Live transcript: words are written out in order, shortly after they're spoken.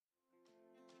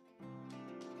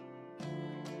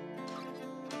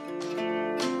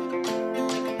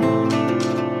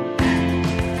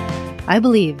I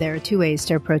believe there are two ways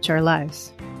to approach our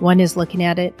lives. One is looking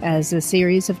at it as a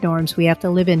series of norms we have to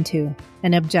live into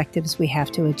and objectives we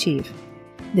have to achieve.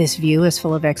 This view is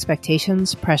full of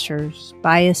expectations, pressures,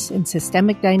 bias, and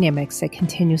systemic dynamics that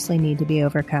continuously need to be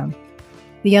overcome.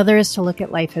 The other is to look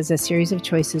at life as a series of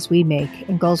choices we make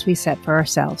and goals we set for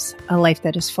ourselves, a life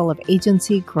that is full of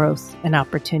agency, growth, and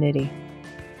opportunity.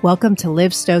 Welcome to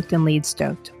Live Stoked and Lead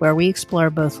Stoked, where we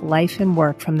explore both life and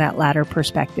work from that latter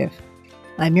perspective.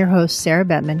 I'm your host, Sarah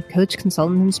Bettman, coach,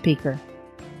 consultant, and speaker.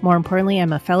 More importantly,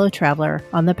 I'm a fellow traveler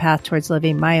on the path towards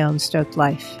living my own stoked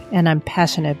life, and I'm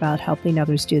passionate about helping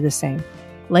others do the same.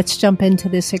 Let's jump into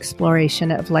this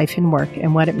exploration of life and work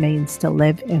and what it means to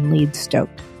live and lead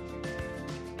stoked.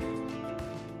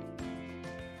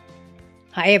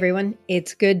 Hi, everyone.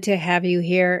 It's good to have you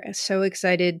here. So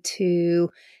excited to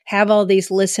have all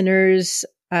these listeners.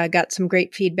 Got some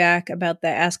great feedback about the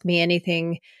Ask Me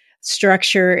Anything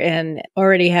structure and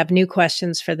already have new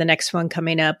questions for the next one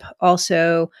coming up.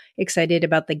 Also excited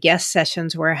about the guest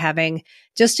sessions we're having.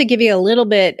 Just to give you a little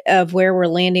bit of where we're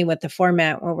landing with the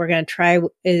format, what we're going to try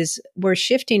is we're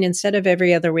shifting instead of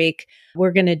every other week.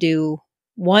 We're going to do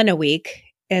one a week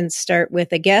and start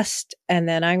with a guest. And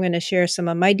then I'm going to share some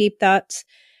of my deep thoughts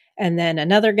and then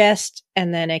another guest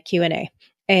and then a Q&A.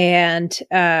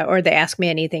 Or the Ask Me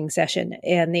Anything session.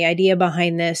 And the idea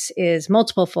behind this is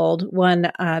multiple fold. One,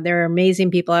 there are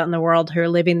amazing people out in the world who are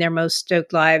living their most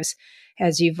stoked lives,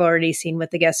 as you've already seen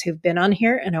with the guests who've been on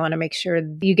here. And I want to make sure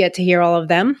you get to hear all of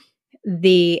them.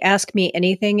 The Ask Me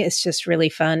Anything is just really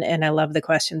fun. And I love the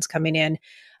questions coming in.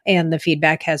 And the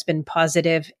feedback has been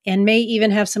positive and may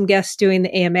even have some guests doing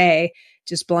the AMA,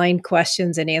 just blind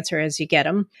questions and answer as you get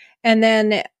them. And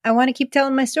then I want to keep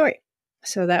telling my story.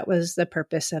 So that was the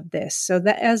purpose of this. So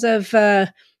that as of,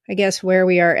 I guess where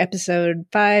we are, episode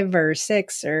 5 or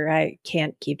 6, or I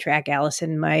can't keep track.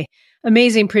 Allison, my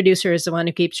amazing producer, is the one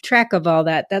who keeps track of all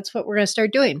that. That's what we're going to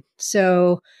start doing.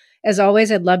 So as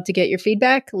always, I'd love to get your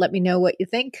feedback. Let me know what you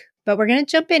think. But we're going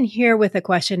to jump in here with a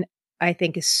question I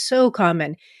think is so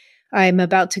common. I'm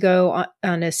about to go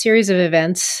on a series of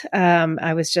events.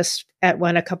 I was just at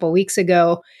one a couple weeks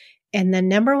ago. And the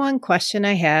number one question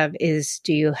I have is,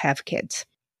 do you have kids?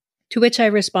 To which I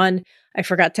respond, I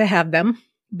forgot to have them,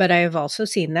 but I have also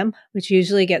seen them, which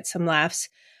usually gets some laughs.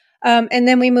 And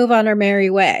then we move on our merry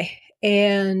way.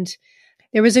 And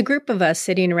there was a group of us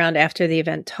sitting around after the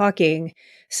event talking,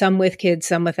 some with kids,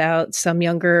 some without, some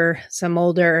younger, some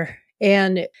older.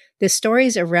 And the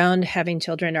stories around having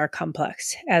children are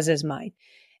complex, as is mine.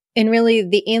 And really,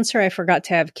 the answer, I forgot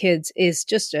to have kids, is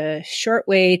just a short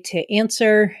way to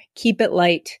answer, keep it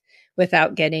light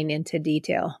without getting into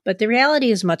detail. But the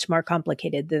reality is much more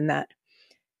complicated than that.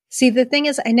 See, the thing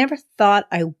is, I never thought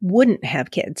I wouldn't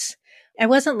have kids. I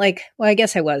wasn't like, well, I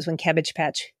guess I was when Cabbage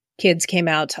Patch Kids came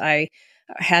out. I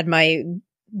had my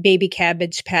baby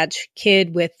Cabbage Patch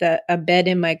Kid with a bed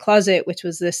in my closet, which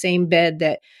was the same bed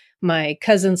that my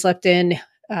cousin slept in.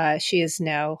 She is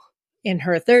now in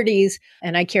her 30s,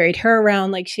 and I carried her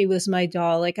around like she was my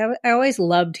doll. Like I always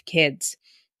loved kids.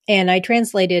 And I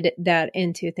translated that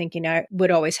into thinking I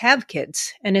would always have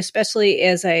kids. And especially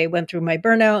as I went through my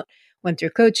burnout, went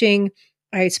through coaching,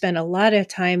 I spent a lot of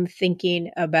time thinking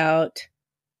about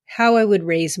how I would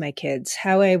raise my kids,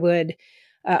 how I would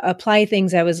apply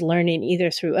things I was learning either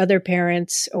through other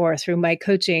parents or through my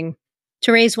coaching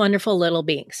to raise wonderful little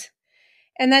beings.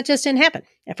 And that just didn't happen.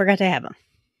 I forgot to have them.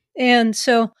 And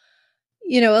so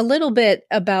a little bit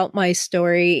about my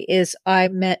story is I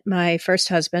met my first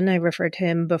husband. I referred to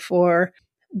him before.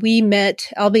 We met,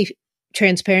 I'll be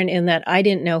transparent in that I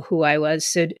didn't know who I was.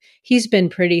 So he's been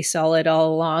pretty solid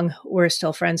all along. We're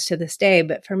still friends to this day.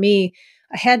 But for me,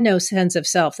 I had no sense of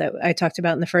self that I talked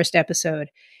about in the first episode.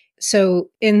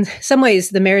 So in some ways,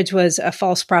 the marriage was a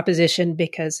false proposition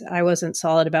because I wasn't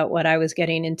solid about what I was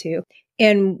getting into.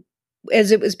 And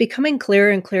as it was becoming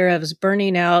clearer and clearer, I was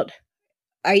burning out.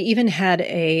 I even had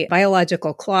a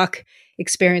biological clock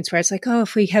experience where it's like, oh,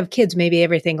 if we have kids, maybe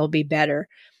everything will be better.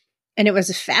 And it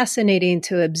was fascinating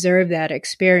to observe that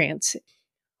experience.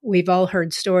 We've all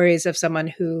heard stories of someone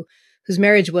whose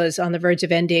marriage was on the verge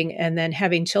of ending, and then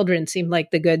having children seemed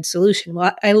like the good solution.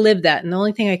 Well, I lived that. And the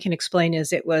only thing I can explain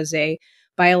is it was a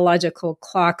biological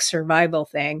clock survival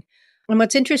thing. And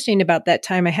what's interesting about that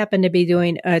time, I happened to be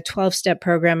doing a 12-step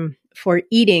program for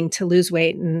eating to lose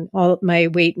weight, and all my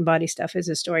weight and body stuff is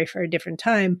a story for a different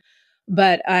time.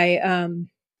 But I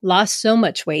lost so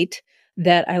much weight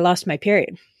that I lost my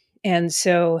period. And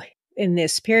so in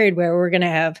this period where we're going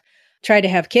to try to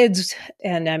have kids,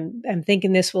 and I'm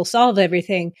thinking this will solve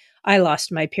everything, I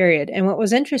lost my period. And what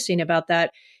was interesting about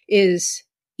that is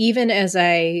even as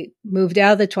I moved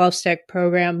out of the 12-step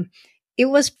program, it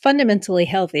was fundamentally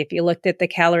healthy. If you looked at the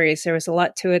calories, there was a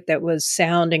lot to it that was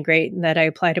sound and great and that I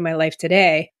apply to my life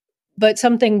today. But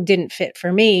something didn't fit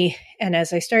for me. And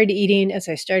as I started eating, as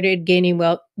I started gaining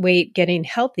weight, getting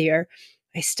healthier,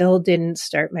 I still didn't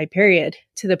start my period,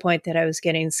 to the point that I was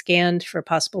getting scanned for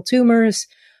possible tumors,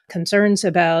 concerns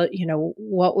about,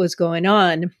 what was going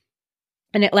on.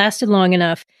 And it lasted long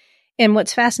enough. And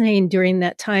what's fascinating during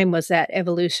that time was that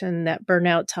evolution, that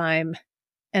burnout time,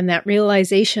 and that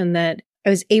realization that I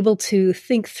was able to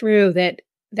think through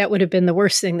that would have been the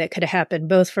worst thing that could have happened,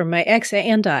 both for my ex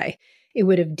and I. It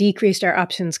would have decreased our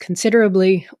options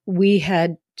considerably. We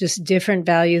had just different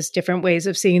values, different ways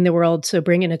of seeing the world. So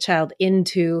bringing a child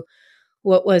into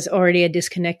what was already a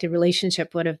disconnected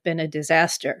relationship would have been a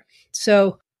disaster.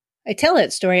 So I tell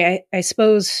that story, I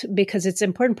suppose, because it's an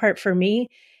important part for me,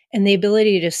 and the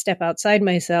ability to step outside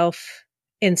myself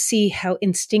and see how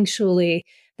instinctually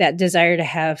that desire to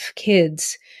have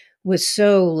kids was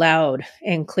so loud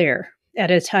and clear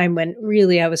at a time when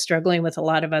really I was struggling with a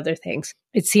lot of other things.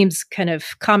 It seems kind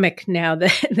of comic now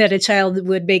that a child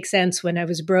would make sense when I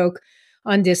was broke,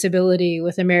 on disability,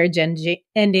 with a marriage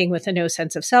ending, with a no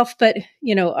sense of self. But,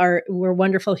 we're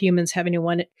wonderful humans having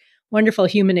a wonderful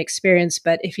human experience.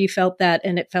 But if you felt that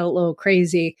and it felt a little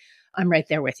crazy, I'm right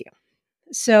there with you.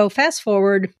 So fast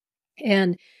forward,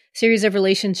 and series of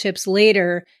relationships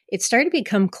later, it started to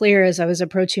become clear as I was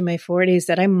approaching my 40s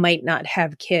that I might not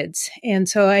have kids. And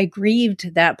so I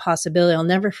grieved that possibility. I'll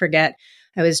never forget,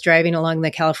 I was driving along the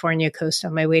California coast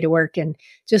on my way to work and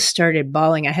just started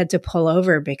bawling. I had to pull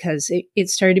over because it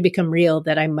started to become real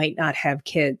that I might not have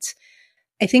kids.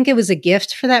 I think it was a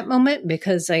gift for that moment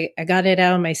because I got it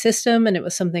out of my system and it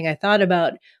was something I thought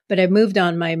about, but I moved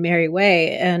on my merry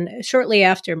way. And shortly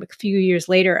after, a few years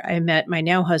later, I met my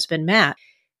now husband, Matt.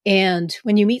 And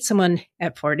when you meet someone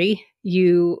at 40,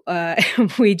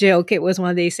 we joke it was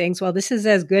one of these things, well, this is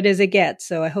as good as it gets,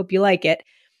 so I hope you like it.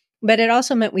 But it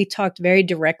also meant we talked very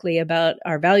directly about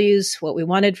our values, what we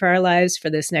wanted for our lives,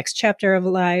 for this next chapter of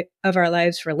our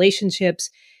lives, relationships,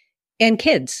 and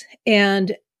kids.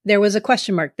 And there was a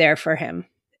question mark there for him.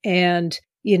 And,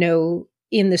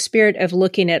 in the spirit of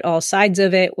looking at all sides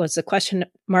of it, was the question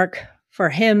mark for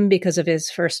him because of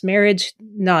his first marriage?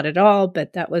 Not at all,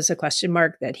 but that was a question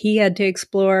mark that he had to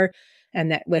explore,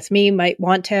 and that with me might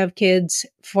want to have kids.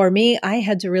 For me, I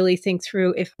had to really think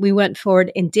through, if we went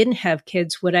forward and didn't have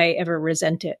kids, would I ever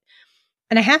resent it?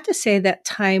 And I have to say that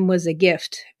time was a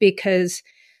gift, because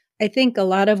I think a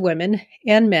lot of women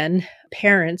and men,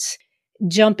 parents,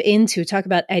 jump into talk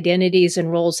about identities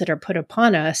and roles that are put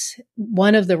upon us.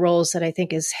 One of the roles that I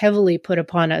think is heavily put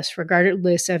upon us,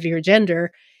 regardless of your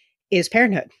gender, is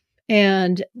parenthood.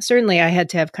 And certainly I had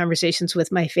to have conversations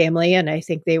with my family, and I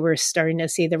think they were starting to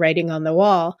see the writing on the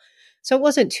wall. So it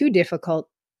wasn't too difficult,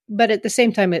 but at the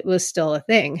same time, it was still a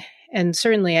thing. And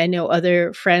certainly I know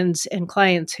other friends and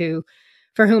clients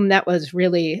for whom that was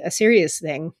really a serious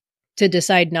thing, to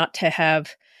decide not to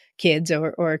have kids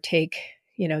or take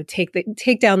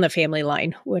down the family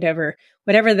line, whatever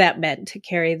that meant, to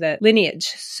carry the lineage.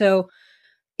 So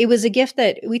it was a gift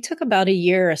that we took about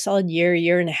a solid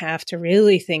year and a half to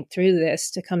really think through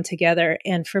this, to come together.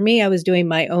 And for me, I was doing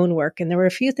my own work. And there were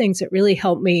a few things that really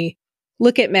helped me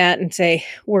look at Matt and say,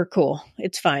 we're cool.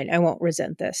 It's fine. I won't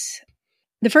resent this.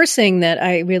 The first thing that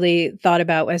I really thought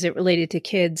about as it related to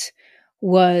kids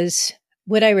was,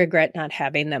 would I regret not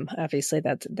having them? Obviously,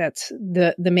 that's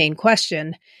the main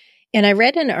question. And I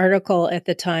read an article at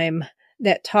the time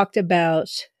that talked about,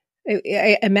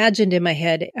 I imagined in my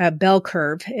head a bell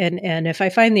curve. And if I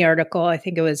find the article, I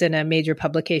think it was in a major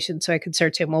publication, so I could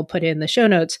search it and we'll put it in the show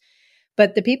notes.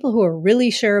 But the people who are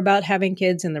really sure about having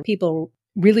kids and the people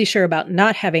really sure about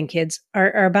not having kids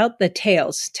are about the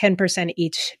tails, 10%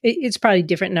 each. It's probably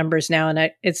different numbers now,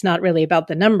 and it's not really about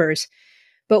the numbers.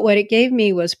 But what it gave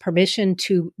me was permission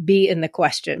to be in the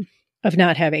question of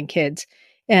not having kids.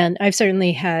 And I've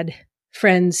certainly had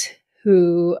friends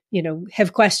who,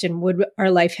 have questioned, would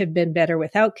our life have been better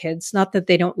without kids? Not that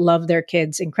they don't love their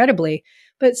kids incredibly,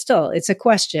 but still, it's a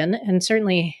question. And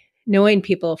certainly knowing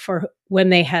people for when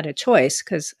they had a choice,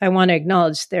 because I want to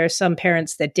acknowledge there are some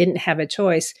parents that didn't have a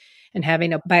choice in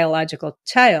having a biological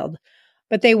child,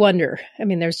 but they wonder. I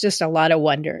mean, there's just a lot of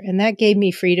wonder. And that gave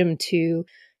me freedom to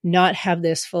not have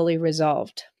this fully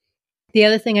resolved. The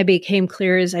other thing I became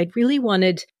clear is I really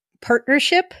wanted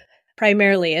partnership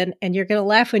primarily. And you're going to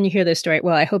laugh when you hear this story.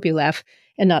 Well, I hope you laugh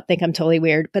and not think I'm totally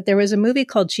weird. But there was a movie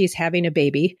called She's Having a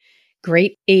Baby.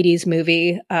 Great 80s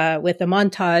movie with a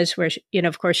montage where,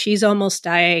 of course, she's almost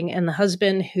dying. And the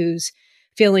husband, who's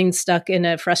feeling stuck in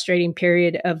a frustrating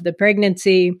period of the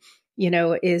pregnancy,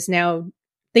 is now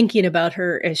thinking about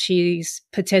her as she's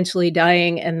potentially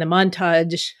dying, and the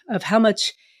montage of how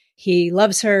much he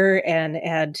loves her and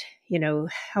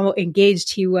how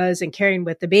engaged he was and caring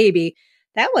with the baby.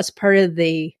 That was part of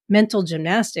the mental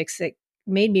gymnastics that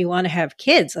made me want to have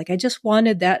kids. Like, I just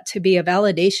wanted that to be a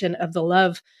validation of the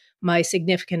love my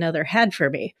significant other had for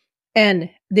me. And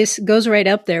this goes right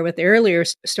up there with the earlier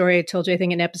story I told you, I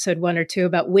think in episode 1 or 2,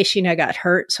 about wishing I got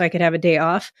hurt so I could have a day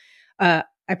off.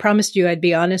 I promised you I'd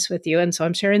be honest with you. And so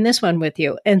I'm sharing this one with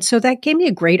you. And so that gave me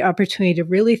a great opportunity to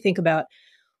really think about,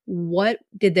 what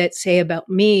did that say about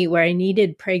me, where I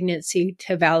needed pregnancy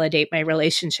to validate my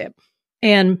relationship?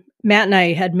 And Matt and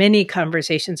I had many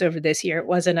conversations over this year. It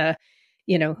wasn't a,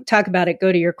 talk about it,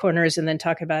 go to your corners, and then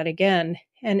talk about it again.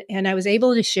 And I was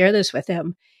able to share this with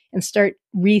him and start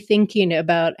rethinking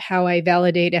about how I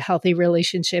validate a healthy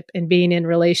relationship and being in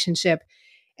relationship.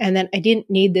 And then I didn't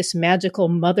need this magical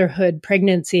motherhood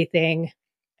pregnancy thing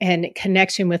and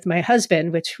connection with my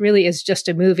husband, which really is just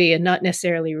a movie and not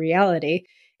necessarily reality.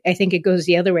 I think it goes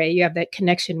the other way. You have that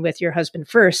connection with your husband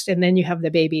first, and then you have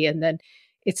the baby, and then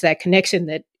it's that connection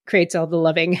that creates all the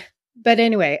loving. But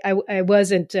anyway, I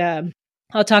wasn't,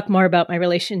 I'll talk more about my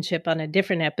relationship on a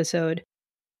different episode.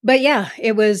 But yeah,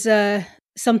 it was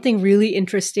something really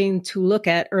interesting to look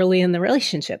at early in the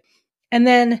relationship. And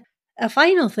then a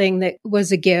final thing that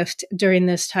was a gift during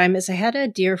this time is I had a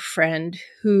dear friend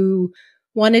who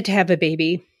wanted to have a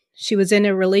baby. She was in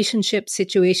a relationship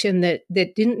situation that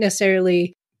didn't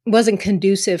necessarily, wasn't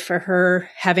conducive for her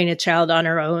having a child on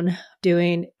her own,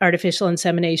 doing artificial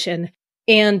insemination.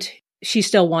 And she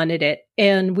still wanted it.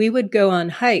 And we would go on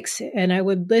hikes, and I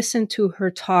would listen to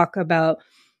her talk about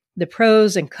the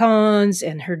pros and cons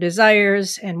and her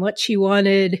desires and what she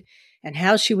wanted and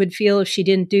how she would feel if she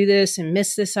didn't do this and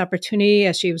miss this opportunity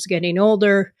as she was getting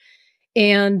older.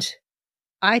 And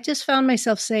I just found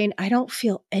myself saying, I don't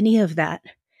feel any of that.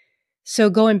 So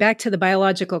going back to the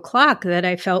biological clock that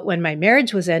I felt when my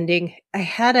marriage was ending, I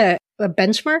had a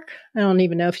benchmark. I don't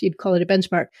even know if you'd call it a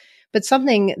benchmark, but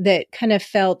something that kind of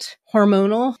felt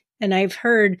hormonal. And I've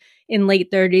heard in late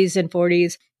 30s and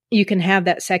 40s, you can have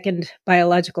that second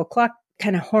biological clock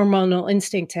kind of hormonal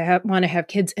instinct to want to have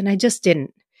kids. And I just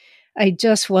didn't. I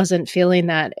just wasn't feeling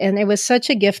that. And it was such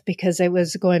a gift because I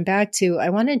was going back to, I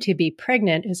wanted to be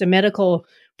pregnant as a medical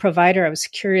provider. I was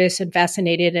curious and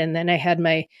fascinated. And then I had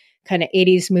my kind of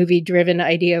 80s movie driven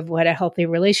idea of what a healthy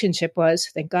relationship was.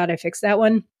 Thank God I fixed that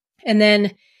one. And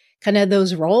then kind of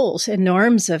those roles and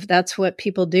norms of that's what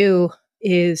people do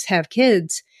is have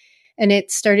kids. And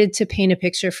it started to paint a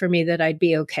picture for me that I'd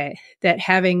be okay, that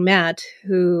having Matt,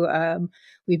 who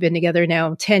we've been together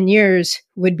now 10 years,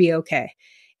 would be okay.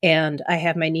 And I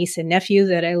have my niece and nephew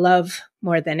that I love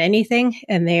more than anything.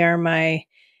 And they are my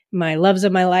loves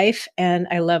of my life. And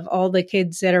I love all the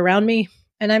kids that are around me.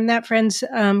 And I'm that friend's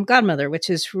godmother, which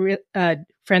is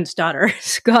friend's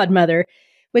daughter's godmother,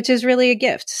 which is really a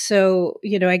gift. So,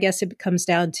 I guess it comes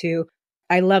down to,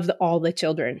 I love all the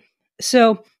children.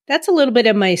 So that's a little bit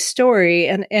of my story.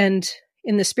 And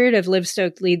in the spirit of Live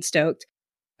Stoked, Lead Stoked,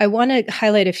 I want to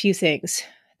highlight a few things.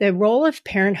 The role of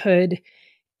parenthood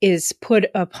is put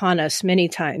upon us many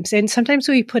times. And sometimes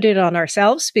we put it on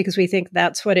ourselves because we think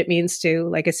that's what it means to,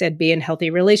 like I said, be in a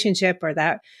healthy relationship, or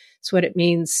that's what it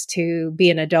means to be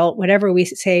an adult, whatever we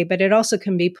say. But it also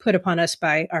can be put upon us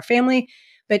by our family,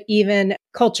 but even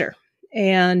culture.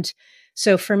 And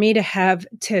so for me to have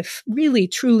to really,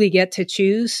 truly get to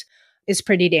choose is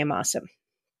pretty damn awesome.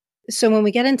 So when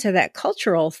we get into that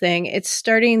cultural thing, it's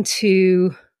starting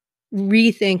to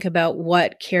rethink about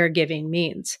what caregiving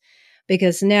means.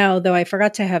 Because now, though I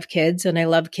forgot to have kids, and I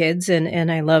love kids,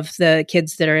 and I love the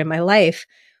kids that are in my life,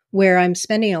 where I'm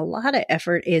spending a lot of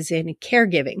effort is in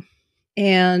caregiving.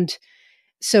 And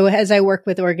so as I work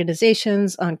with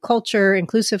organizations on culture,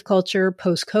 inclusive culture,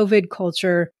 post-COVID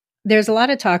culture, there's a lot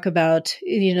of talk about,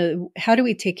 how do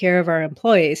we take care of our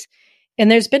employees? And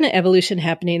there's been an evolution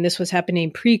happening. This was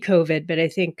happening pre-COVID, but I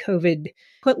think COVID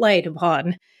put light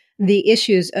upon the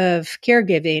issues of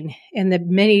caregiving and the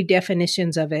many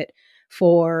definitions of it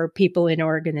for people in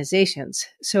organizations.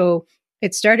 So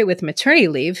it started with maternity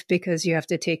leave because you have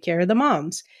to take care of the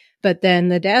moms. But then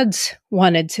the dads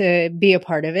wanted to be a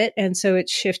part of it. And so it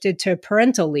shifted to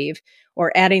parental leave,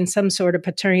 or adding some sort of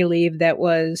paternity leave that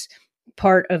was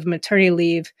part of maternity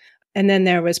leave. And then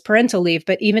there was parental leave.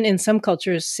 But even in some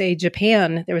cultures, say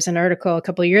Japan, there was an article a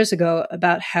couple of years ago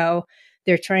about how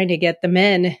they're trying to get the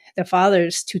men, the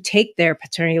fathers, to take their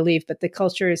paternity leave. But the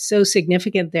culture is so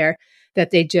significant there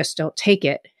that they just don't take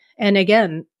it. And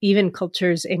again, even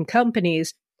cultures in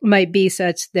companies might be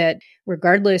such that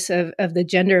regardless of the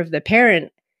gender of the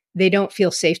parent, they don't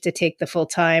feel safe to take the full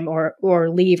time or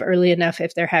leave early enough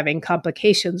if they're having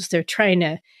complications. They're trying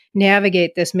to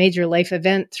navigate this major life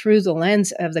event through the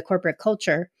lens of the corporate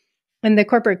culture, and the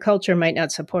corporate culture might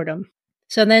not support them.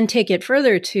 So then take it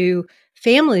further to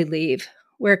family leave,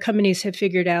 where companies have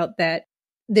figured out that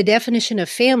the definition of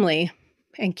family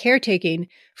and caretaking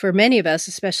for many of us,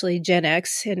 especially Gen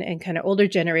X and kind of older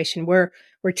generation, we're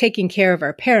taking care of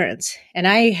our parents. And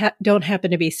I don't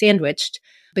happen to be sandwiched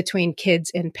between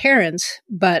kids and parents,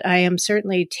 but I am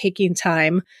certainly taking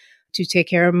time to take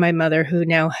care of my mother, who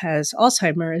now has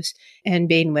Alzheimer's, and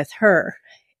being with her.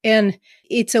 And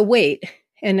it's a weight.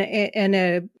 And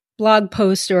a blog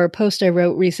post or a post I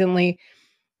wrote recently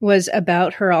was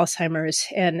about her Alzheimer's.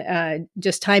 And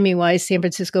just timing wise, San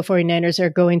Francisco 49ers are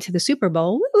going to the Super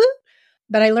Bowl. Woo-woo.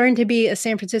 But I learned to be a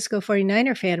San Francisco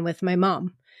 49er fan with my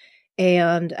mom.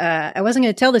 And I wasn't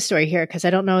going to tell the story here because I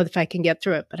don't know if I can get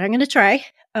through it, but I'm going to try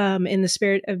in the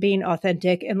spirit of being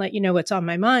authentic and let you know what's on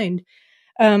my mind.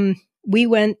 There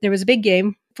was a big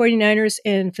game, 49ers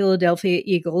and Philadelphia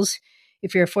Eagles.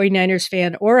 If you're a 49ers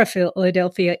fan or a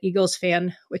Philadelphia Eagles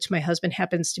fan, which my husband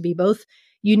happens to be both,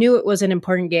 you knew it was an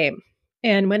important game.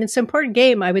 And when it's an important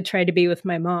game, I would try to be with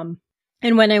my mom.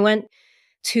 And when I went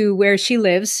to where she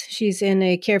lives, she's in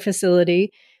a care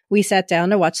facility, we sat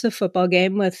down to watch the football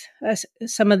game with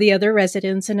some of the other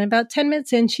residents. And about 10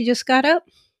 minutes in, she just got up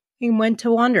and went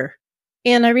to wander.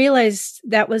 And I realized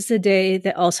that was the day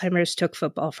that Alzheimer's took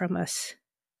football from us.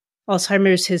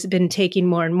 Alzheimer's has been taking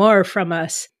more and more from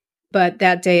us, but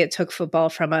that day it took football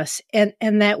from us. And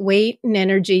that weight and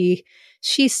energy,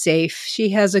 she's safe.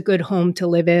 She has a good home to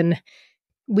live in.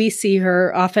 We see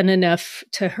her often enough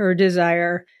to her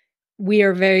desire. We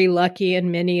are very lucky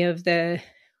in many of the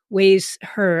ways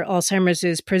her Alzheimer's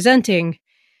is presenting,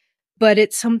 but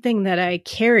it's something that I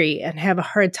carry and have a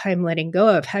hard time letting go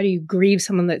of. How do you grieve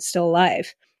someone that's still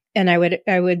alive? And I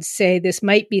would say this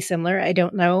might be similar. I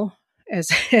don't know. As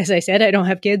I said, I don't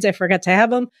have kids. I forgot to have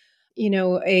them. You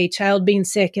know, a child being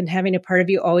sick and having a part of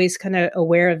you always kind of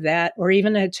aware of that, or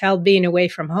even a child being away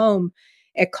from home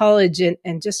at college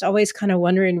and just always kind of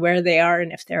wondering where they are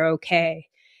and if they're okay.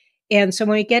 And so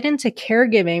when we get into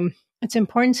caregiving, it's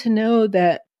important to know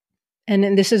that,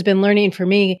 and this has been learning for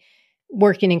me,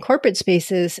 working in corporate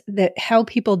spaces, that how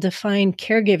people define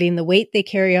caregiving, the weight they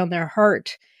carry on their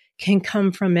heart, can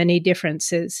come from many different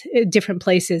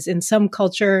places. In some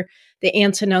culture, the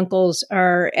aunts and uncles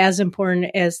are as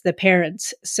important as the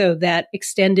parents. So that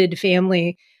extended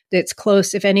family that's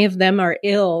close, if any of them are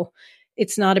ill,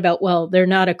 it's not about, well, they're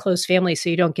not a close family, so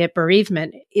you don't get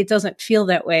bereavement. It doesn't feel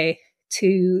that way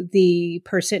to the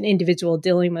individual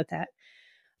dealing with that.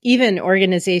 Even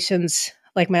organizations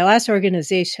like my last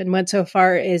organization went so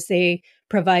far as they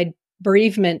provide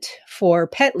bereavement for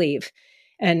pet leave.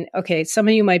 And okay, some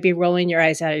of you might be rolling your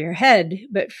eyes out of your head,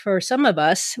 but for some of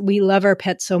us, we love our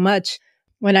pets so much.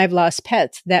 When I've lost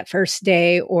pets, that first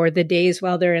day or the days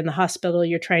while they're in the hospital,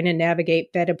 you're trying to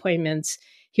navigate vet appointments,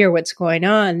 hear what's going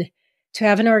on. To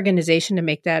have an organization to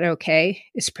make that okay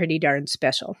is pretty darn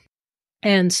special.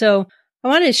 And so I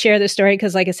wanted to share this story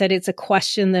because, like I said, it's a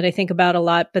question that I think about a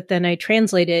lot, but then I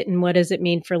translate it and what does it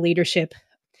mean for leadership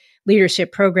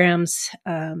programs,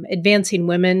 advancing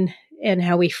women, and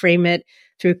how we frame it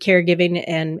through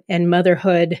caregiving and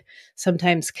motherhood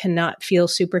sometimes cannot feel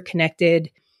super connected.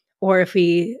 Or if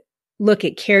we look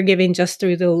at caregiving just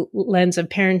through the lens of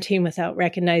parenting without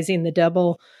recognizing the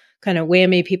double kind of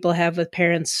whammy people have with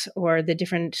parents, or the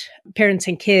different parents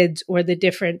and kids, or the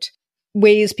different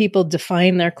ways people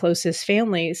define their closest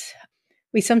families.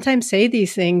 We sometimes say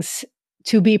these things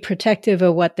to be protective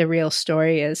of what the real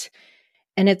story is.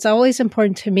 And it's always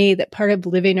important to me that part of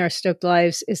living our Stoked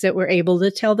lives is that we're able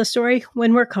to tell the story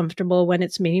when we're comfortable, when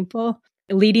it's meaningful.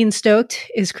 Leading Stoked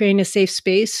is creating a safe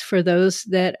space for those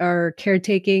that are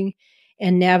caretaking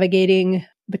and navigating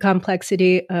the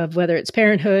complexity of whether it's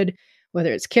parenthood,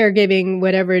 whether it's caregiving,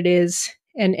 whatever it is,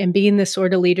 and being the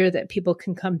sort of leader that people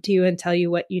can come to you and tell you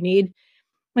what you need.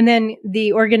 And then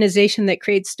the organization that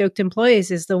creates Stoked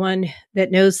employees is the one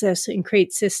that knows this and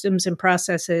creates systems and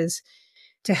processes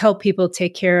to help people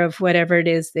take care of whatever it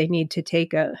is they need to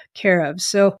take care of.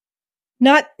 So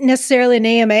not necessarily an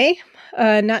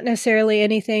AMA, not necessarily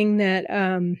anything that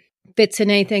fits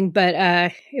in anything, but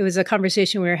it was a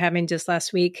conversation we were having just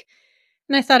last week,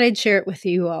 and I thought I'd share it with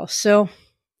you all. So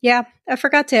yeah, I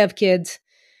forgot to have kids,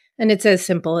 and it's as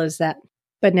simple as that.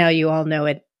 But now you all know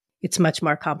it. It's much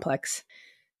more complex.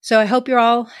 So I hope you're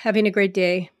all having a great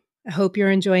day. I hope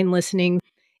you're enjoying listening.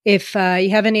 If you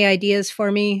have any ideas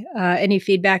for me, any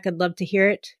feedback, I'd love to hear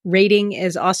it. Rating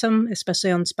is awesome,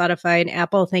 especially on Spotify and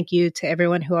Apple. Thank you to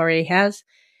everyone who already has.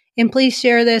 And please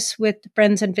share this with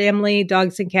friends and family,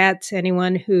 dogs and cats,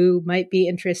 anyone who might be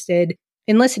interested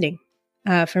in listening.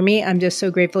 For me, I'm just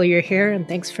so grateful you're here, and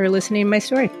thanks for listening to my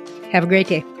story. Have a great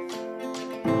day.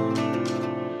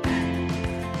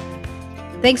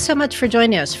 Thanks so much for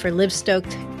joining us for Live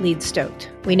Stoked, Lead Stoked.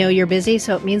 We know you're busy,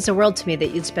 so it means the world to me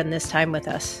that you'd spend this time with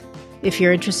us. If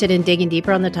you're interested in digging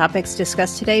deeper on the topics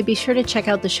discussed today, be sure to check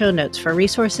out the show notes for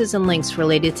resources and links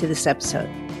related to this episode.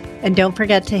 And don't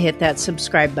forget to hit that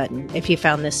subscribe button if you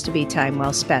found this to be time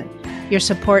well spent. Your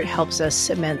support helps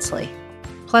us immensely.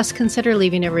 Plus, consider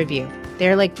leaving a review.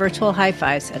 They're like virtual high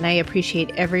fives, and I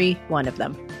appreciate every one of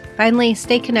them. Finally,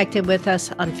 stay connected with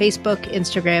us on Facebook,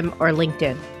 Instagram, or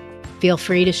LinkedIn. Feel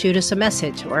free to shoot us a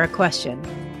message or a question.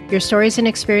 Your stories and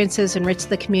experiences enrich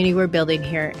the community we're building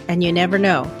here, and you never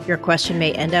know, your question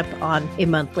may end up on a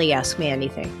monthly Ask Me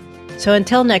Anything. So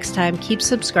until next time, keep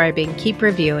subscribing, keep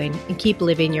reviewing, and keep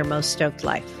living your most stoked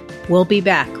life. We'll be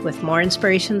back with more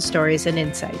inspiration, stories, and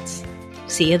insights.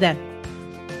 See you then.